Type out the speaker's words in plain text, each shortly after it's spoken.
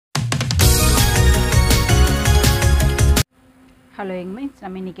Hello எங்மேட்ஸ்,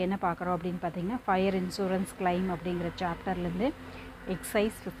 நம்ம இன்றைக்கி என்ன பார்க்குறோம் அப்படின்னு பார்த்தீங்கன்னா ஃபயர் இன்சூரன்ஸ் கிளைம் அப்படிங்கிற சாப்டர்லேருந்து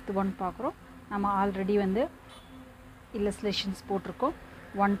எக்ஸைஸ் 5th ஒன் பார்க்குறோம். நம்ம ஆல்ரெடி இல்லஸ்ட்ரேஷன்ஸ் போட்டிருக்கோம்.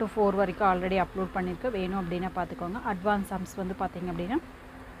 1 to 4 வரைக்கும் ஆல்ரெடி அப்லோட் பண்ணியிருக்கோம். வேணும் அப்படின்னா பார்த்துக்கோங்க. அட்வான்ஸ் சம்ஸ் பார்த்திங்க அப்படின்னா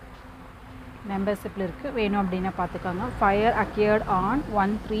மெம்பர்ஷிப்பில் இருக்குது. வேணும் அப்படின்னா பார்த்துக்கோங்க. Fire அக்கியர்ட் on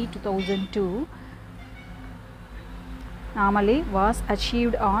 1/3/2002 normally was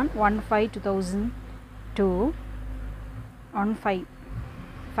achieved on 1/5/2002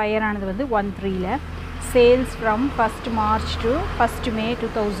 fire ஆனது 1/3ல sales from 1st March to 1st May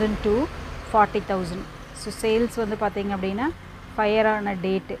 2002 40,000. So sales பார்த்திங்க அப்படின்னா ஃபயர் ஆன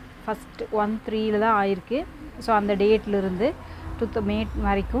டேட்டு ஃபஸ்ட் 1/3ல தான் ஆயிருக்கு. ஸோ அந்த டேட்லேருந்து May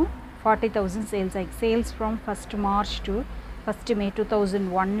வரைக்கும் 40,000 சேல்ஸ் ஆகிருக்கு. Sales from 1st March to 1st May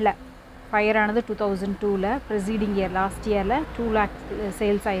 2001ல் fire ஆனது 2002ல் ப்ரெசீடிங் இயர் லாஸ்ட் இயரில் 2 lakh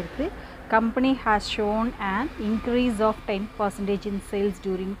சேல்ஸ் ஆகிருக்கு. Company has shown an increase of 10% in sales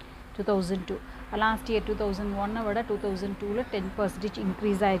during 2002. Last year 2001 விட 2002ல 10%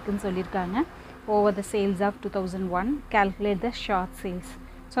 increase ஆயிருக்குன்னு சொல்லியிருக்காங்க. Over the sales of 2001, calculate the short sales.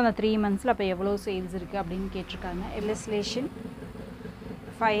 So அந்த 3 monthஸில் அப்போ எவ்வளோ sales இருக்குது அப்படின்னு கேட்டிருக்காங்க. illustration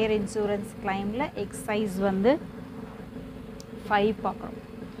ஃபயர் இன்சூரன்ஸ் கிளைமில் எக்ஸைஸ் 5 பார்க்குறோம்.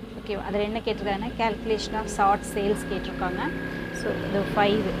 ஓகேவா, அதில் என்ன கேட்டிருக்காங்கன்னா calculation of short sales கேட்டிருக்காங்க. ஸோ இது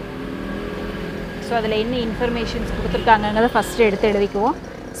 5. ஸோ அதில் என்ன இன்ஃபர்மேஷன்ஸ் கொடுத்துருக்காங்கங்கிறத ஃபஸ்ட்டு எடுத்து எழுதிக்குவோம்.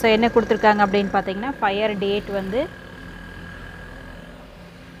 ஸோ என்ன கொடுத்துருக்காங்க அப்படின்னு பார்த்தீங்கன்னா ஃபயர் டேட்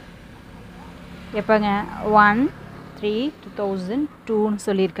எப்போங்க 1/3/2002ன்னு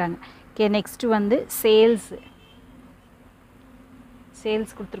சொல்லியிருக்காங்க. ஓகே, நெக்ஸ்ட்டு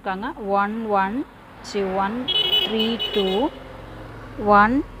சேல்ஸ் கொடுத்துருக்காங்க 1/3/2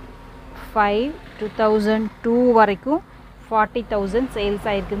 1/5/2002 வரைக்கும் 40,000 சேல்ஸ்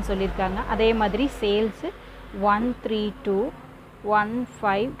ஆயிருக்குன்னு சொல்லியிருக்காங்க. அதே மாதிரி சேல்ஸு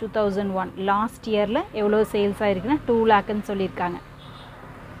 1/3/2/1/5/2001 லாஸ்ட் இயரில் எவ்வளோ சேல்ஸ் ஆயிருக்குன்னா 2 lakhன்னு சொல்லியிருக்காங்க.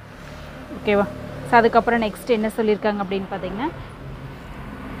 ஓகேவா, ஸோ அதுக்கப்புறம் நெக்ஸ்ட் என்ன சொல்லியிருக்காங்க அப்படின்னு பார்த்தீங்கன்னா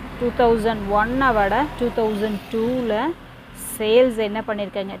 2001 விட 2002ல் சேல்ஸ் என்ன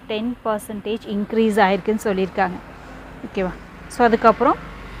பண்ணியிருக்காங்க 10% இன்க்ரீஸ் ஆயிருக்குன்னு சொல்லியிருக்காங்க. ஓகேவா, ஸோ அதுக்கப்புறம்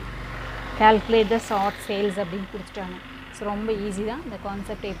கால்குலேட் த ஷார்ட் சேல்ஸ் அப்படின்னு கொடுத்துட்டாங்க. ஸோ ரொம்ப ஈஸி தான். இந்த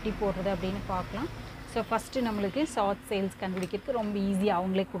கான்செப்ட் எப்படி போடுறது அப்படின்னு பார்க்கலாம். ஸோ ஃபஸ்ட்டு நம்மளுக்கு ஷார்ட் சேல்ஸ் கண்டுபிடிக்கிறதுக்கு ரொம்ப ஈஸியாக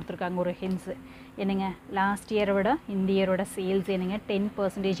அவங்களே கொடுத்துருக்காங்க ஒரு ஹின்ஸு. என்னங்க, லாஸ்ட் இயரை விட இந்த இயரோட சேல்ஸ் என்னங்க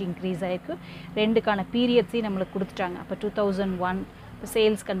 10% இன்க்ரீஸ் ஆகிருக்கு. ரெண்டுக்கான பீரியட்ஸையும் நம்மளுக்கு கொடுத்துட்டாங்க. அப்போ 2001 இப்போ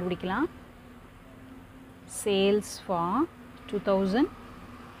சேல்ஸ் கண்டுபிடிக்கலாம். சேல்ஸ் ஃபார்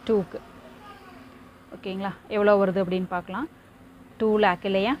 2002க்கு ஓகேங்களா, எவ்வளோ வருது அப்படின்னு பார்க்கலாம். 2 lakh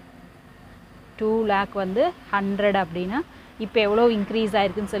இல்லையா, 2 lakh 100 அப்படின்னா இப்போ எவ்வளோ இன்க்ரீஸ்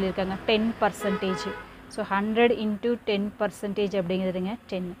ஆயிருக்குன்னு சொல்லியிருக்காங்க 10%. So 100 into 10% அப்படிங்கிறதுங்க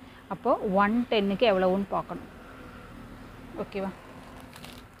 10. அப்போது 110க்கு எவ்வளோன்னு பார்க்கணும். ஓகேவா,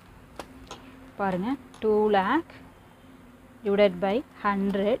 பாருங்கள் 2 lakh டிவைடட் பை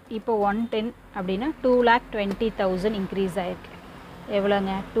 100. இப்போ 110 அப்படின்னா 2,20,000 இன்க்ரீஸ் ஆகிருக்கு.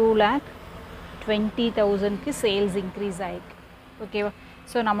 எவ்வளோங்க 2,20,000க்கு சேல்ஸ் இன்க்ரீஸ் ஆகிருக்கு. ஓகேவா,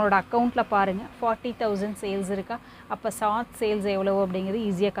 ஸோ நம்மளோட அக்கௌண்ட்டில் பாருங்கள் 40,000 சேல்ஸ் இருக்கா. அப்போ ஷார்ட் சேல்ஸ் எவ்வளோ அப்படிங்கிறது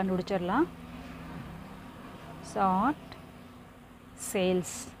ஈஸியாக கண்டுபிடிச்சிடலாம். Short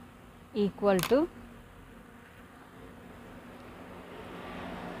sales equal to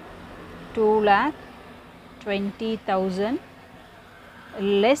 2,20,000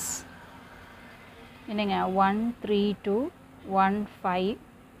 less என்னங்க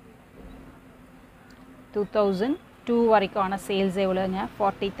 1/3/2/1/5/2002 வரைக்கான சேல்ஸ் எவ்வளோங்க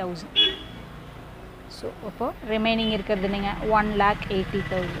 40,000. ஸோ அப்போ ரிமைனிங் இருக்கிறது என்னங்க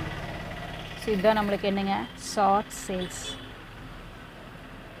 1,80,000. ஸோ இதுதான் நம்மளுக்கு என்னங்க ஷார்ட் சேல்ஸ்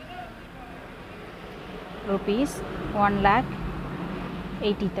rupees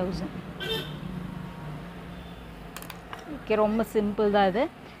 1,80,000. ஓகே, ரொம்ப சிம்பிள் தான் இது.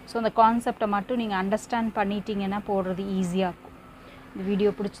 ஸோ அந்த கான்செப்டை மட்டும் நீங்கள் அண்டர்ஸ்டாண்ட் பண்ணிட்டீங்கன்னா போடுறது ஈஸியாக இருக்கும். இந்த வீடியோ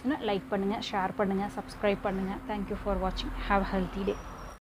பிடிச்சதுன்னா லைக் பண்ணுங்கள், ஷேர் பண்ணுங்கள், சப்ஸ்கிரைப் பண்ணுங்கள். தேங்க்யூ ஃபார் வாட்சிங். Have a healthy day.